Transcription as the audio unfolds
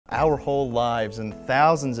Our whole lives and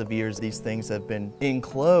thousands of years, these things have been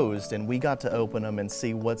enclosed, and we got to open them and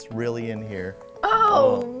see what's really in here.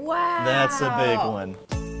 Oh, wow. That's a big one.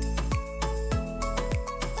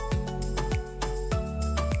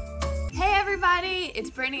 Hey everybody, it's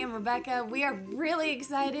Brittany and Rebecca. We are really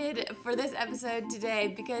excited for this episode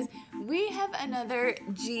today because we have another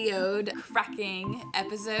geode cracking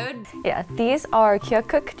episode. Yeah, these are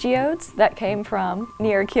Keokuk Geodes that came from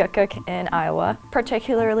near Keokuk in Iowa,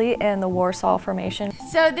 particularly in the Warsaw Formation.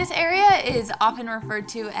 So this area is often referred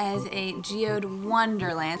to as a geode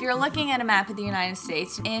wonderland. If you're looking at a map of the United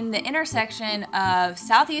States, in the intersection of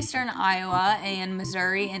southeastern Iowa and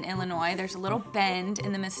Missouri and Illinois, there's a little bend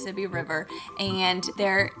in the Mississippi River, and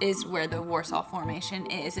there is where the Warsaw Formation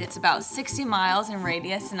is. It's about 60 miles in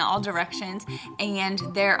radius in all directions, and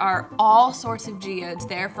there are all sorts of geodes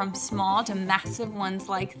there, from small to massive ones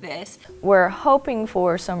like this. We're hoping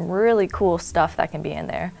for some really cool stuff that can be in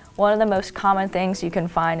there. One of the most common things you can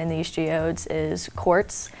find in these geodes is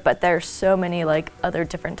quartz, but there's so many other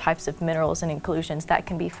different types of minerals and inclusions that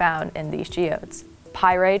can be found in these geodes.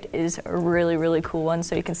 Pyrite is a really cool one,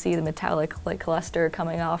 so you can see the metallic luster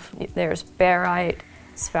coming off. There's barite,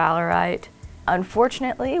 sphalerite.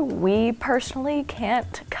 Unfortunately, we personally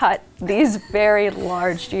can't cut these very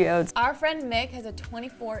large geodes. Our friend Mick has a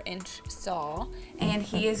 24-inch saw, and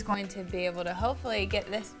he is going to be able to hopefully get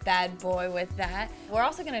this bad boy with that. We're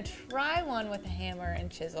also going to try one with a hammer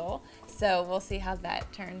and chisel, so we'll see how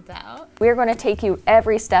that turns out. We're going to take you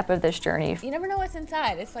every step of this journey. You never know what's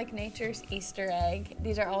inside. It's like nature's Easter egg.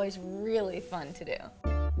 These are always really fun to do.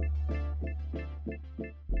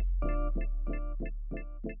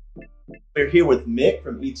 We're here with Mick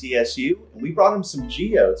from ETSU, and we brought him some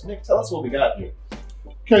geodes. Mick, tell us what we got here.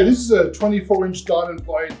 Okay, this is a 24-inch diamond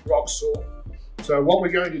blade rock saw. So what we're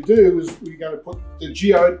going to do is we're going to put the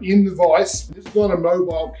geode in the vise. This is on a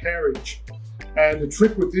mobile carriage. And the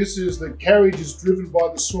trick with this is the carriage is driven by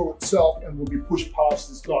the saw itself and will be pushed past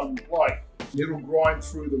this diamond blade. It'll grind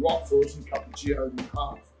through the rock for us and cut the geode in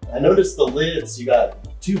half. I noticed the lids, you got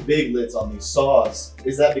two big lids on these saws.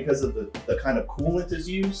 Is that because of the kind of coolant is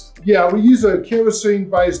used? Yeah, we use a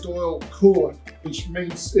kerosene-based oil coolant, which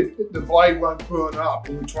means the blade won't burn up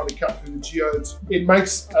when we're trying to cut through the geodes. It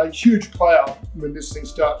makes a huge cloud when this thing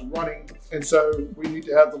starts running, and so we need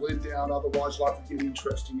to have the lid down, otherwise life will get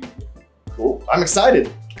interesting in here. Cool, I'm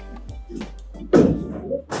excited.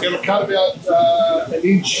 It'll cut about an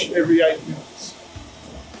inch every 8 minutes.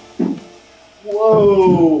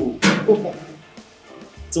 Whoa!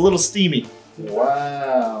 It's a little steamy.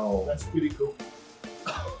 Wow. That's pretty cool.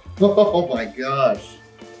 Oh my gosh.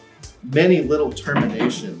 Many little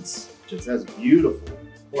terminations. Just that's beautiful.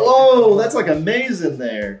 Whoa, that's like amazing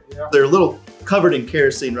there. Yeah. They're a little covered in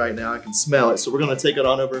kerosene right now. I can smell it. So we're gonna take it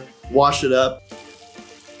on over, wash it up.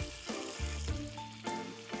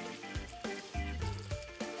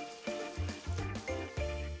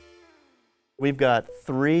 We've got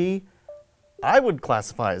three, I would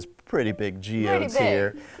classify as pretty big geodes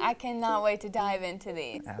here. I cannot wait to dive into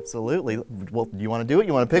these. Absolutely. Well, do you want to do it?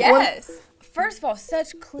 You want to pick one? Yes. First of all,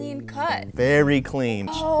 such clean cut. Very clean.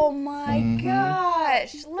 Oh my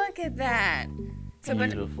gosh, look at that. So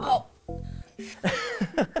beautiful.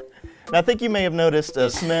 I think you may have noticed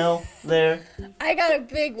a smell there. I got a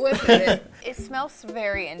big whiff of it. It smells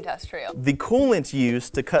very industrial. The coolant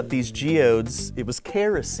used to cut these geodes, it was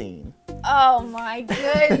kerosene. Oh my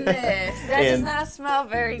goodness, that does not smell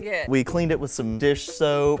very good. We cleaned it with some dish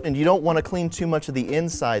soap, and you don't want to clean too much of the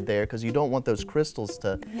inside there because you don't want those crystals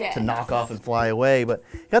to knock off and fly away. But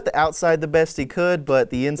he got the outside the best he could, but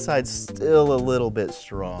the inside's still a little bit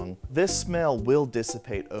strong. This smell will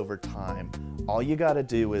dissipate over time. All you got to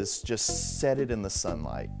do is just set it in the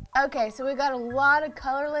sunlight. Okay, so we got a lot of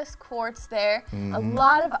colorless quartz there, a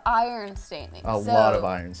lot of iron staining. A lot of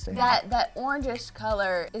iron staining. That orangish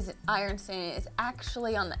color is iron staining. It's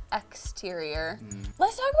actually on the exterior.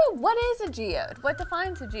 Let's talk about what is a geode. What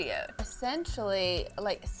defines a geode? Essentially,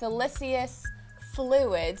 like siliceous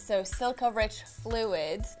fluids, so silica-rich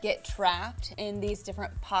fluids, get trapped in these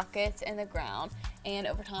different pockets in the ground, and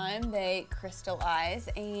over time they crystallize,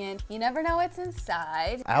 and you never know what's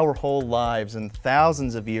inside. Our whole lives and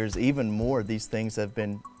thousands of years, even more, these things have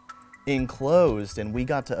been enclosed, and we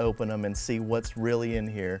got to open them and see what's really in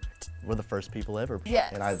here. We're the first people ever.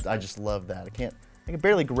 Yes. And I just love that. I can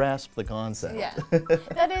barely grasp the concept. Yeah,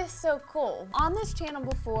 that is so cool. On this channel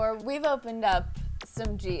before, we've opened up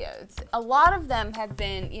some geodes. A lot of them have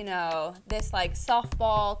been, you know, this like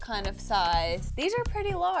softball kind of size. These are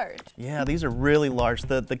pretty large. Yeah, these are really large.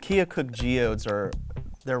 The Keokuk Geodes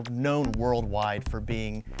they're known worldwide for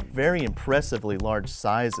being very impressively large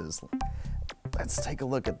sizes. Let's take a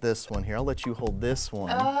look at this one here. I'll let you hold this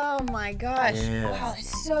one. Oh my gosh. Yeah. Wow,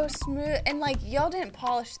 it's so smooth. And like, y'all didn't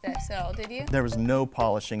polish this at all, did you? There was no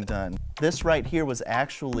polishing done. This right here was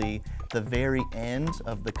actually the very end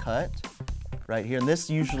of the cut right here. And this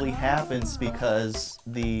usually happens because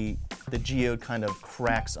the geode kind of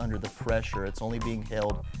cracks under the pressure. It's only being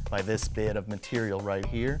held by this bit of material right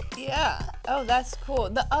here. Yeah. Oh, that's cool.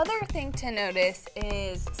 The other thing to notice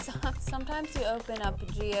is sometimes you open up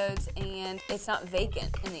geodes and it's not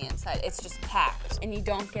vacant in the inside. It's just packed, and you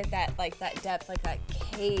don't get that that depth, like that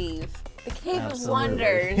cave. The Cave of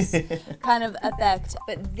Wonders kind of effect.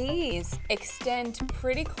 But these extend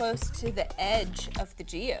pretty close to the edge of the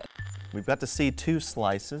geode. We've got to see 2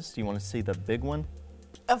 slices. Do you want to see the big one?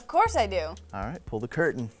 Of course I do. All right, pull the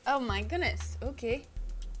curtain. Oh my goodness. Okay.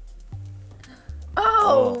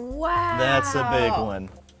 Oh, wow. That's a big one.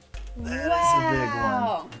 That's a big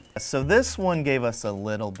one. So this one gave us a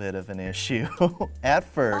little bit of an issue at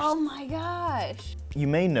first. Oh my gosh. You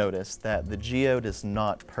may notice that the geode is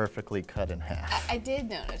not perfectly cut in half. I did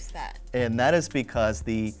notice that. And that is because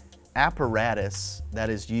the apparatus that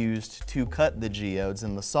is used to cut the geodes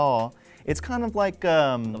in the saw, it's kind of like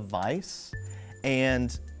a vise,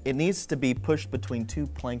 and it needs to be pushed between 2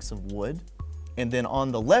 planks of wood. And then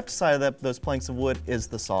on the left side of those planks of wood is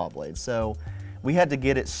the saw blade. So we had to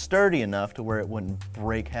get it sturdy enough to where it wouldn't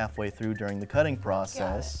break halfway through during the cutting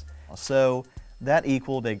process. So that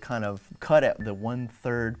equaled a kind of cut at the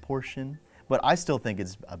 1/3 portion. But I still think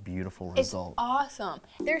it's a beautiful result. It's awesome.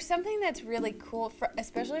 There's something that's really cool,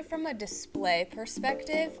 especially from a display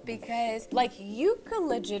perspective, because like you could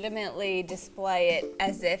legitimately display it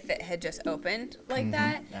as if it had just opened like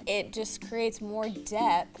that. It just creates more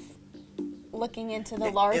depth looking into the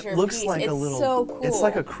larger it looks piece. like it's a little, so cool. It's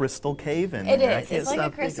like a crystal cave in it there. is. It's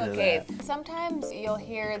like a crystal cave. Sometimes you'll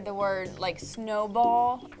hear the word like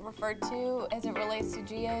snowball referred to as it relates to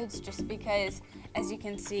geodes, just because, as you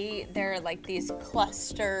can see, there are like these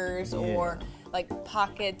clusters or like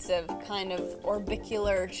pockets of kind of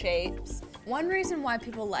orbicular shapes. One reason why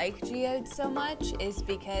people like geodes so much is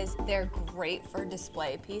because they're great for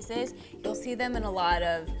display pieces. You'll see them in a lot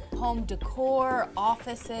of home decor,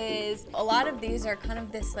 offices. A lot of these are kind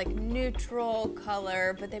of this like neutral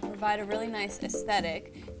color, but they provide a really nice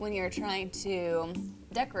aesthetic when you're trying to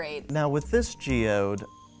decorate. Now with this geode,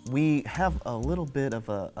 we have a little bit of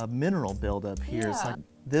a mineral buildup here. It's like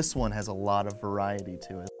this one has a lot of variety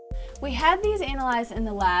to it. We had these analyzed in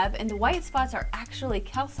the lab, and the white spots are actually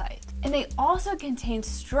calcite. And they also contain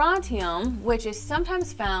strontium, which is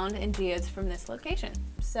sometimes found in geodes from this location.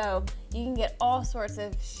 So you can get all sorts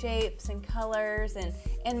of shapes and colors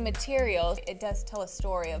and materials. It does tell a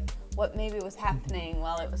story of what maybe was happening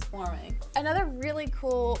while it was forming. Another really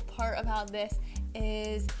cool part about this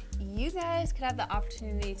is you guys could have the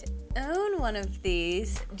opportunity to own one of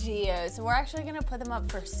these geodes. So we're actually gonna put them up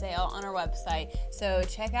for sale on our website. So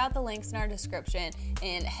check out the links in our description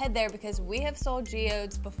and head there, because we have sold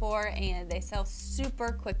geodes before and they sell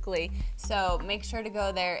super quickly. So make sure to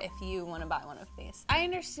go there if you wanna buy one of these. I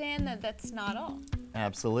understand that that's not all.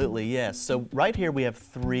 Absolutely, yes. So right here we have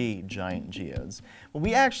 3 giant geodes. Well,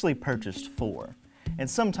 we actually purchased 4. And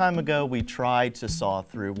some time ago we tried to saw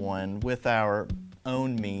through one with our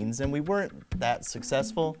own means, and we weren't that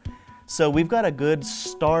successful. So we've got a good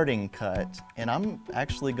starting cut, and I'm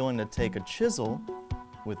actually going to take a chisel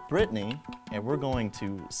with Brittany, and we're going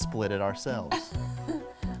to split it ourselves.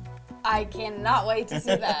 I cannot wait to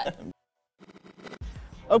see that.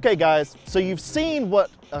 Okay guys, so you've seen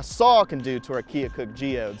what a saw can do to our Keokuk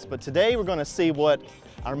Geodes, but today we're going to see what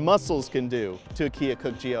our muscles can do to a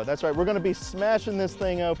Keokuk Geode. That's right, we're going to be smashing this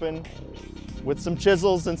thing open with some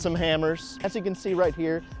chisels and some hammers. As you can see right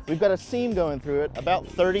here, we've got a seam going through it, about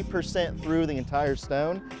 30% through the entire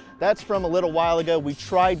stone. That's from a little while ago. We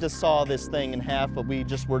tried to saw this thing in half, but we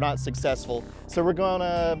just were not successful. So we're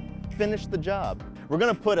gonna finish the job. We're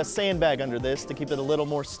gonna put a sandbag under this to keep it a little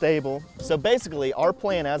more stable. So basically, our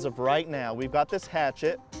plan as of right now, we've got this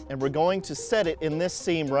hatchet, and we're going to set it in this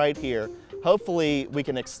seam right here. Hopefully, we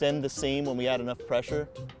can extend the seam when we add enough pressure.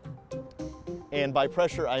 And by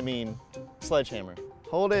pressure, I mean sledgehammer.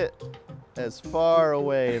 Hold it as far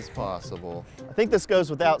away as possible. I think this goes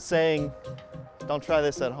without saying. Don't try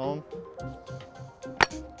this at home.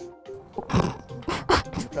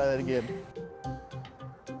 Try that again.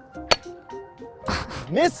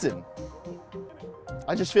 Missing.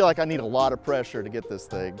 I just feel like I need a lot of pressure to get this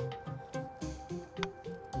thing.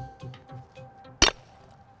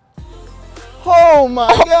 Oh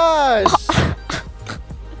my gosh!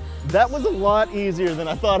 That was a lot easier than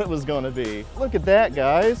I thought it was going to be. Look at that,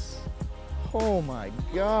 guys. Oh my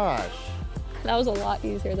gosh. That was a lot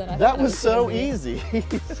easier than I thought. That was so easy.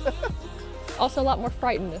 Also a lot more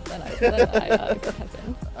frightened than I could have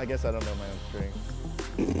been. I guess I don't know my own strength.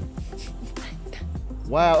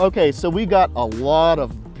 Wow, okay, so we got a lot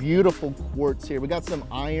of beautiful quartz here. We got some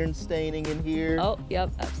iron staining in here. Oh, yep,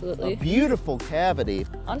 absolutely. A beautiful cavity.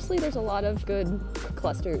 Honestly, there's a lot of good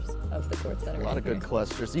clusters of the quartz that are in here. A lot of good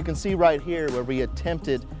clusters. You can see right here where we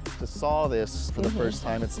attempted to saw this for the first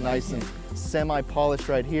time. It's nice and semi-polished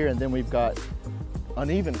right here, and then we've got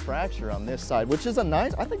uneven fracture on this side, which is a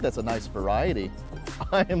nice, I think that's a nice variety.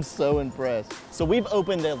 I am so impressed. So we've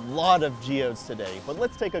opened a lot of geodes today, but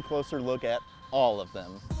let's take a closer look at all of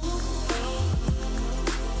them.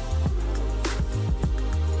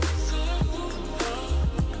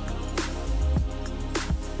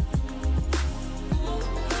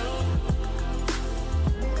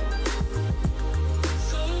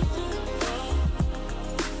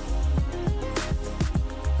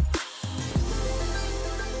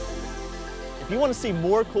 If you want to see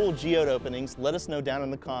more cool geode openings, let us know down in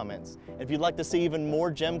the comments. And if you'd like to see even more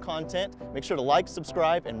gem content, make sure to like,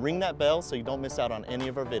 subscribe, and ring that bell so you don't miss out on any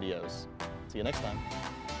of our videos. See you next time.